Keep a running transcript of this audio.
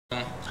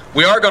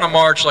We are going to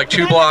march like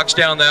 2 blocks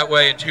down that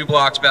way and 2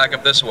 blocks back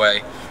up this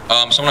way. So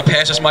I'm going to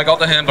pass this mic off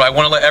to him, but I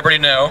want to let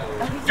everybody know,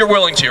 if you're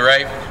willing to,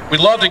 right? We'd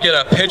love to get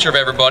a picture of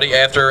everybody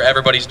after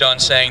everybody's done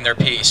saying their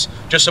piece,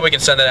 just so we can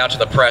send it out to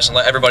the press and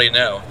let everybody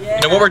know. You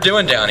know, what we're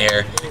doing down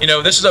here. You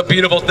know, this is a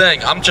beautiful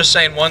thing. I'm just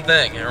saying one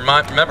thing, and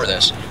remember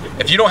this.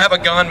 If you don't have a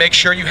gun, make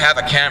sure you have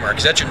a camera,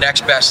 because that's your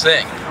next best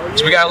thing.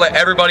 So we got to let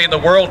everybody in the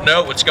world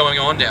know what's going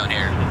on down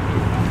here.